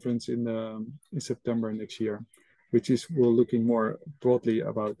EZOM conference in September next year, which is we're looking more broadly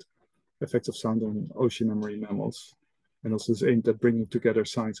about effects of sound on ocean and marine mammals, and also is aimed at bringing together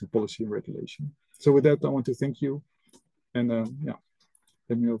science and policy and regulation. So with that, I want to thank you, and yeah,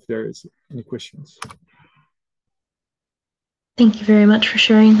 let me know if there is any questions. Thank you very much for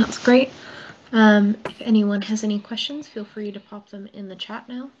sharing. That's great. If anyone has any questions, feel free to pop them in the chat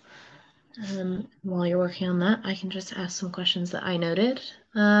now. While you're working on that, I can just ask some questions that I noted.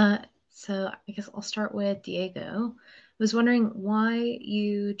 So I guess I'll start with Diego. I was wondering why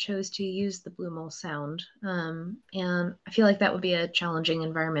you chose to use the blue mole sound. And I feel like that would be a challenging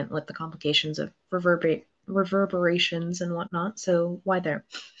environment with the complications of reverberations and whatnot. So why there?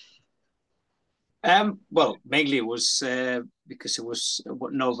 Well, mainly it was because it was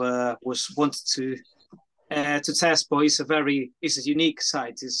what Nova was wanted to test, but it's a unique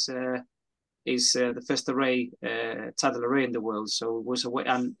site. Is the first array, tidal array in the world. So it was a way,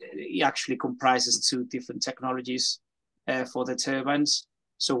 and it actually comprises two different technologies for the turbines.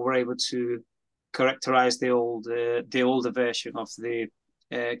 So we're able to characterize the older version of the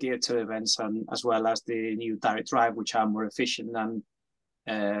gear turbines, and as well as the new direct drive, which are more efficient and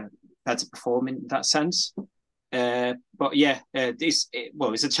better performing in that sense. But yeah, it's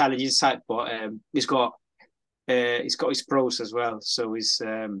a challenging site, but it's got its pros as well. So it's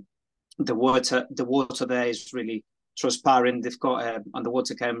the water there is really transparent. They've got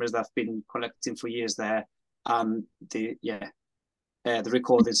underwater cameras that have been collecting for years there, and the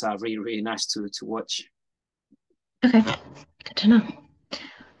recordings are really, really nice to watch. Okay, good to know.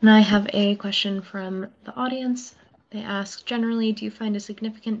 And I have a question from the audience. They ask, generally, do you find a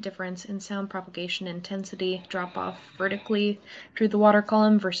significant difference in sound propagation intensity drop off vertically through the water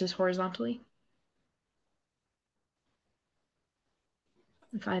column versus horizontally?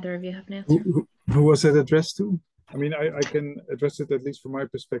 If either of you have an answer. Who was that addressed to? I mean, I can address it at least from my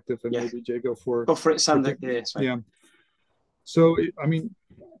perspective, and Yeah. maybe Jago for... Go for it, Sander. Yeah. So, I mean,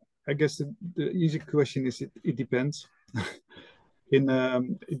 I guess the easy question is it depends.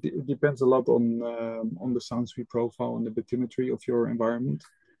 It depends a lot on the sound speed profile and the bathymetry of your environment.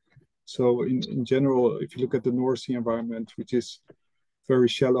 So in general, if you look at the North Sea environment, which is very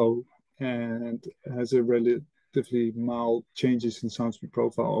shallow and has a relatively mild changes in sound speed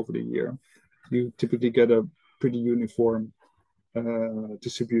profile over the year, you typically get a pretty uniform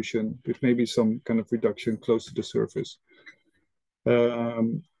distribution with maybe some kind of reduction close to the surface.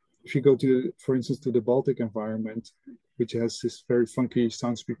 If you go to, for instance, to the Baltic environment, which has this very funky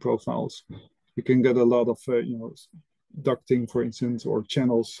sound speed profiles, you can get a lot of, ducting, for instance, or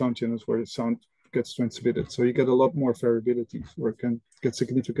channels, sound channels where the sound gets transmitted. So you get a lot more variability, or can get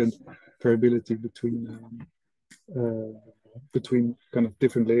significant variability between kind of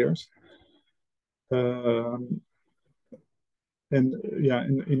different layers. And yeah,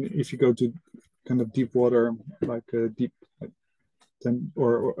 if you go to kind of deep water, like deep, like 10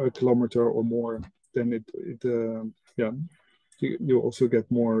 or a kilometer or more, then you also get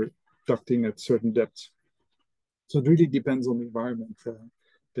more ducting at certain depths. So it really depends on the environment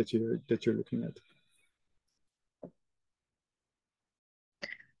that you're looking at.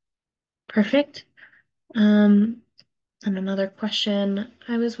 Perfect. And another question,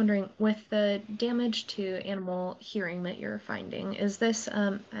 I was wondering, with the damage to animal hearing that you're finding, is this,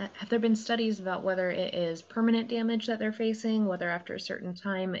 have there been studies about whether it is permanent damage that they're facing, whether after a certain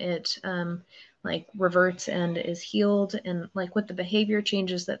time it like reverts and is healed, and like with the behavior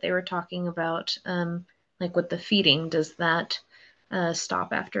changes that they were talking about, like with the feeding, does that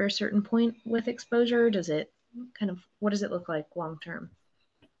stop after a certain point with exposure? Does it what does it look like long term?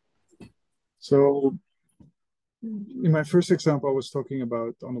 So in my first example, I was talking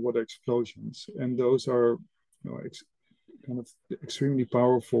about underwater explosions, and those are, kind of extremely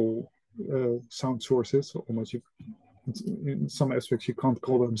powerful sound sources. Almost, in some aspects, you can't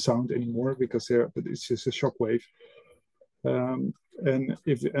call them sound anymore because but it's just a shock wave. And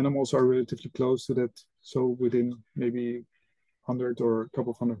if the animals are relatively close to that, so within maybe 100 or a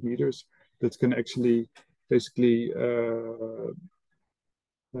couple of 100 meters, that can actually basically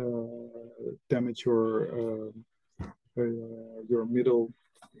damage your middle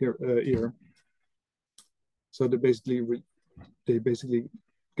ear. So they basically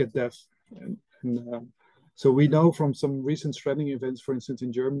get deaf, and so we know from some recent shredding events, for instance,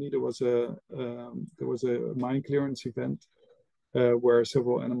 in Germany, there was a mine clearance event where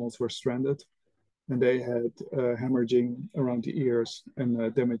several animals were stranded, and they had hemorrhaging around the ears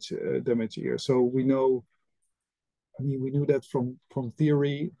and damaged ears. So we know. I mean, we knew that from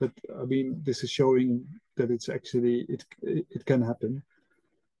theory, but I mean, this is showing that it can happen.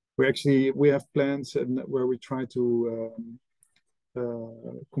 We have plans and where we try to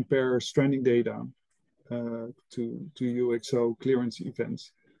compare stranding data to UXO clearance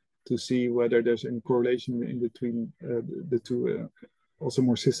events to see whether there's any correlation in between the two, also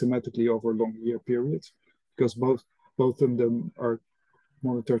more systematically over long year periods, because both of them are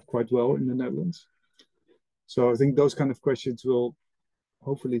monitored quite well in the Netherlands. So I think those kind of questions will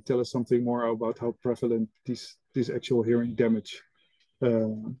hopefully tell us something more about how prevalent this actual hearing damage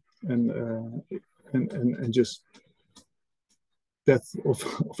and just death of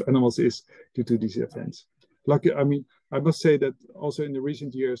animals is due to these events. Lucky, I mean, I must say that also in the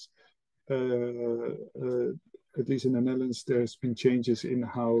recent years, at least in the Netherlands, there's been changes in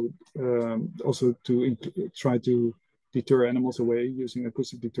how also to try to deter animals away using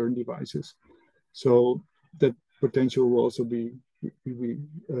acoustic deterrent devices. So that potential will also be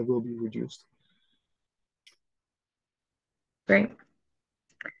reduced. Great.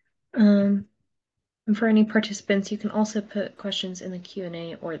 And for any participants, you can also put questions in the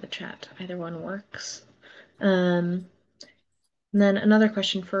Q&A or the chat. Either one works. And then another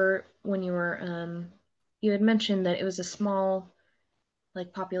question for when you were, you had mentioned that it was a small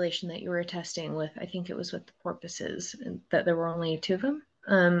population that you were testing with. I think it was with the porpoises, and that there were only 2 of them.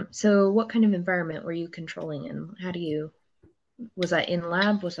 So what kind of environment were you controlling in? Was that in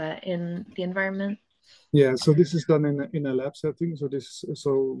lab? Was that in the environment? Yeah, so this is done in a lab setting.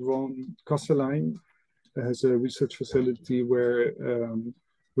 So Ron Kastelein has a research facility where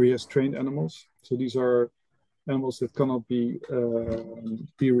he has trained animals. So these are animals that cannot be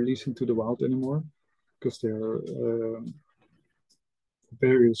released into the wild anymore because they're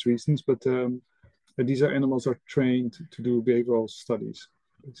various reasons. But And these are animals are trained to do behavioral studies,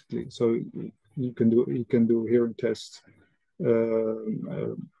 basically. So you can do hearing tests.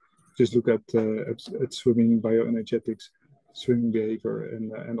 Just look at swimming bioenergetics, swimming behavior,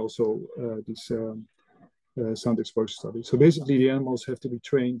 and also these sound exposure studies. So basically, the animals have to be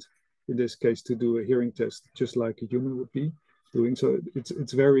trained in this case to do a hearing test, just like a human would be doing. So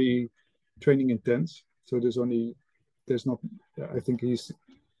it's very training intense. So there's not. I think he's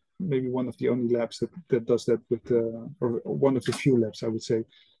maybe one of the only labs that does that with, or one of the few labs I would say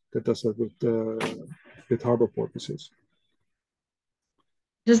that does that with harbor porpoises.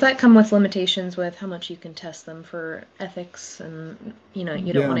 Does that come with limitations with how much you can test them for ethics, and you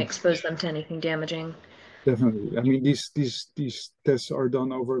don't want to expose them to anything damaging? Definitely. I mean, these tests are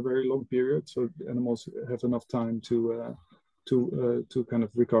done over a very long period, so animals have enough time to kind of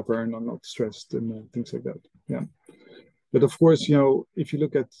recover and are not stressed and things like that. Yeah. But of course, if you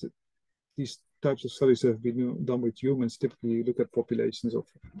look at these types of studies that have been done with humans, typically you look at populations of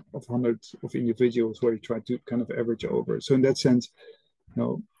hundreds of individuals where you try to kind of average over. So in that sense,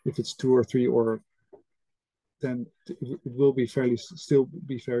 if it's 2 or 3 or 10, it will be still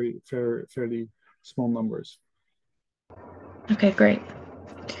be fairly small numbers. Okay, great.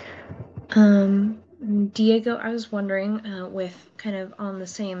 Diego, I was wondering, with kind of on the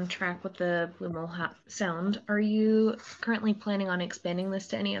same track with the blue mole sound, are you currently planning on expanding this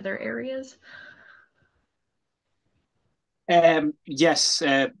to any other areas? Yes,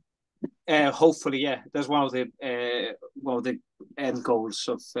 hopefully, yeah. That's one of the end goals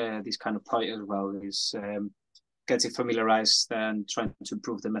of this kind of project as well, is getting familiarized and trying to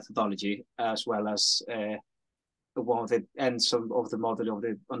improve the methodology, as well as one of the ends of the model of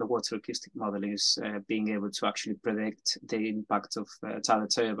the underwater acoustic model is being able to actually predict the impact of tidal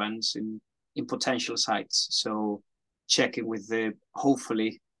turbines in potential sites. So checking with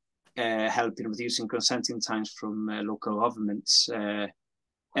hopefully helping reducing consenting times from local governments.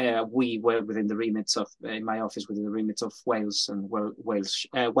 We were within the remit of, in my office, within the remit of Wales and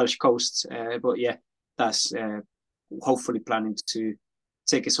Welsh coast. But yeah, that's hopefully planning to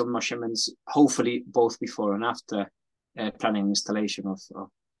take some measurements, hopefully both before and after planning installation of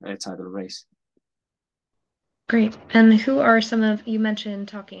tidal arrays. Great. And who are you mentioned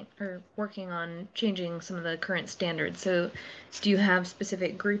talking or working on changing some of the current standards. So do you have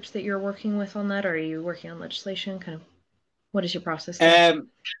specific groups that you're working with on that? Or are you working on legislation? Kind of, what is your process there?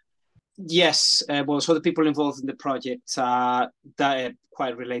 Yes. Well, so the people involved in the project that are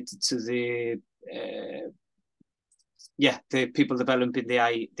quite related to the people developing the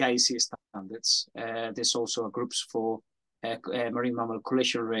IEC standards. There's also groups for marine mammal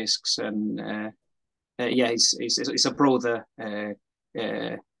collision risks, and it's a broader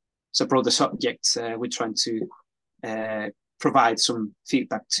subject. We're trying to provide some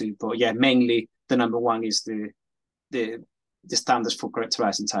feedback to, but yeah, mainly the number one is the standards for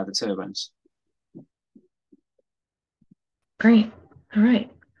characterizing tidal turbines. Great. All right.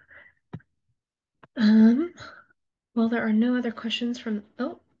 Well, there are no other questions from,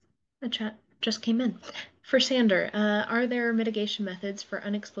 the chat just came in. For Sander, are there mitigation methods for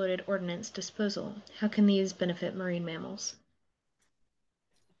unexploded ordnance disposal? How can these benefit marine mammals?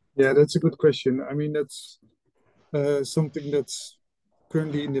 Yeah, that's a good question. I mean, that's something that's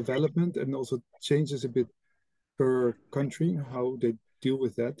currently in development and also changes a bit per country, how they deal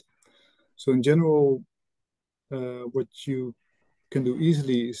with that. So in general, what you can do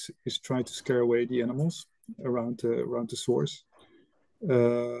easily is try to scare away the animals around the source.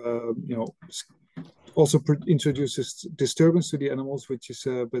 Also introduces disturbance to the animals, which is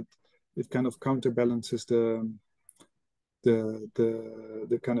but it kind of counterbalances the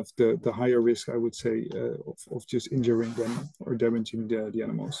kind of the higher risk, I would say, of just injuring them or damaging the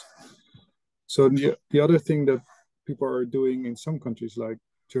animals. So the other thing that people are doing in some countries like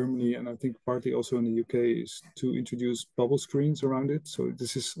Germany, and I think partly also in the UK, is to introduce bubble screens around it. So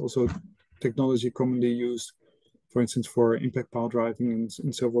this is also technology commonly used, for instance, for impact pile driving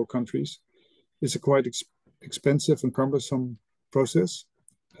in several countries. It's a quite expensive and cumbersome process,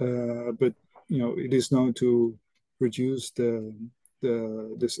 but it is known to reduce the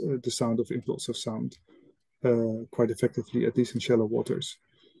sound of impulsive sound quite effectively, at least in shallow waters.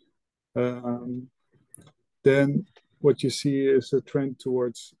 Then what you see is a trend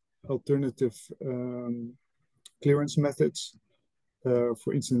towards alternative clearance methods.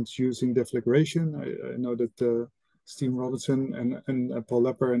 For instance, using deflagration. I know that Steve Robinson and Paul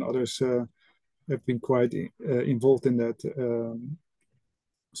Lepper and others have been quite involved in that.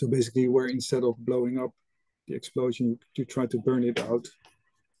 So basically, where instead of blowing up the explosion, you try to burn it out.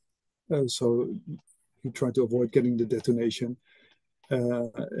 So you try to avoid getting the detonation.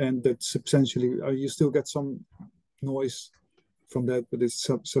 and that substantially, you still get some noise from that, but it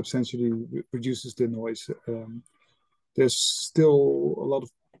substantially reduces the noise. There's still a lot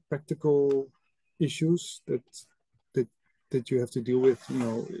of practical issues that you have to deal with.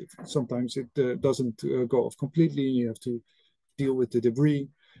 Sometimes it doesn't go off completely. You have to deal with the debris.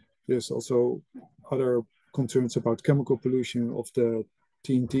 There's also other concerns about chemical pollution of the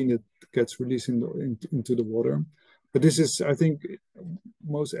TNT that gets released into the water. But this is, I think,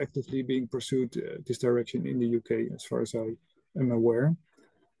 most actively being pursued this direction in the UK, as far as I am aware.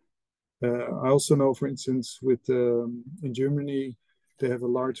 I also know, for instance, in Germany, they have a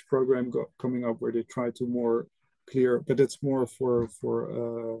large program coming up where they try to more clear, but it's more for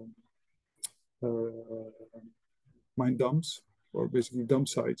mine dumps, or basically dump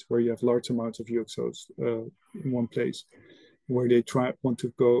sites where you have large amounts of UXOs in one place, where they want to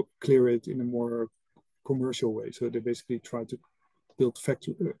go clear it in a more commercial way. So they basically try to build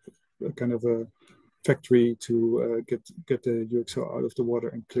kind of a factory to get the UXO out of the water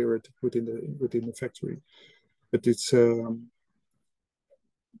and clear it within the factory. But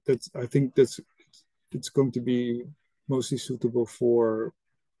I think it's going to be mostly suitable for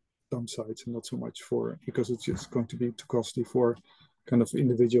dump sites and not so much because it's just going to be too costly for kind of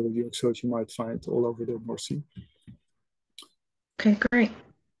individual UXOs you might find all over the North Sea. Okay, great.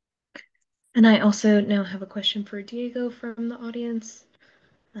 And I also now have a question for Diego from the audience.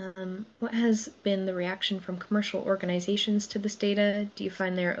 What has been the reaction from commercial organizations to this data? Do you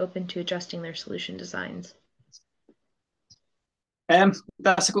find they're open to adjusting their solution designs?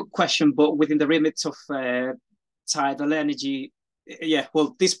 That's a good question, but within the remit of tidal energy,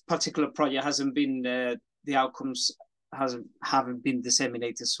 well, this particular project hasn't been, the outcomes haven't been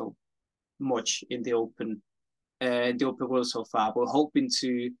disseminated so much in the open world so far. We're hoping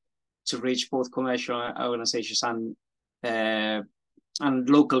to reach both commercial organizations and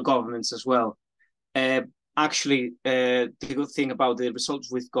local governments as well. Actually, the good thing about the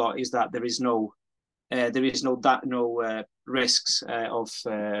results we've got is that there is no risks of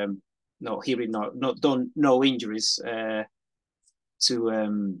no injuries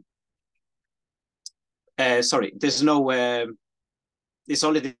there's no it's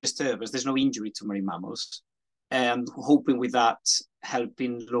only the disturbance. There's no injury to marine mammals, and hoping with that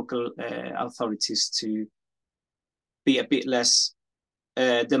helping local authorities to be a bit less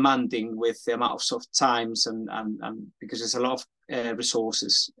demanding with the amount of soft times and because there's a lot of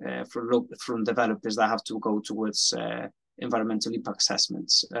resources from developers that have to go towards environmental impact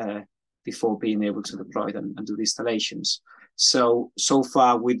assessments before being able to deploy them and do the installations. So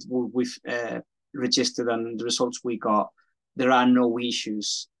far we've registered, and the results we got, there are no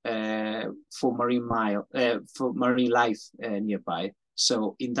issues for marine life nearby.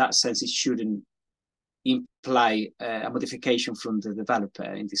 So in that sense, it shouldn't imply a modification from the developer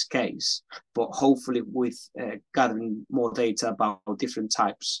in this case, but hopefully with gathering more data about different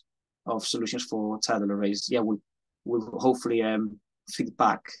types of solutions for tidal arrays, we'll hopefully feed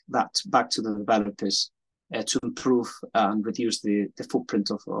back to the developers to improve and reduce the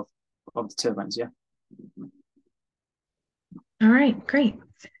footprint of the turbines. All right, great.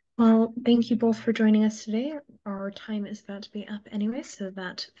 Well, thank you both for joining us today. Our time is about to be up anyway, so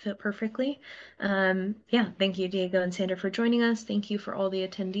that fit perfectly. Thank you, Diego and Sander, for joining us. Thank you for all the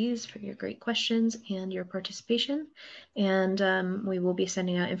attendees for your great questions and your participation. And we will be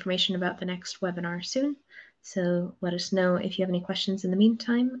sending out information about the next webinar soon. So let us know if you have any questions in the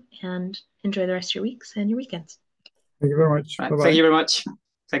meantime, and enjoy the rest of your weeks and your weekends. Thank you very much. Bye-bye. Thank you very much.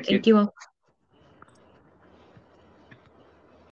 Thank you. Thank you all.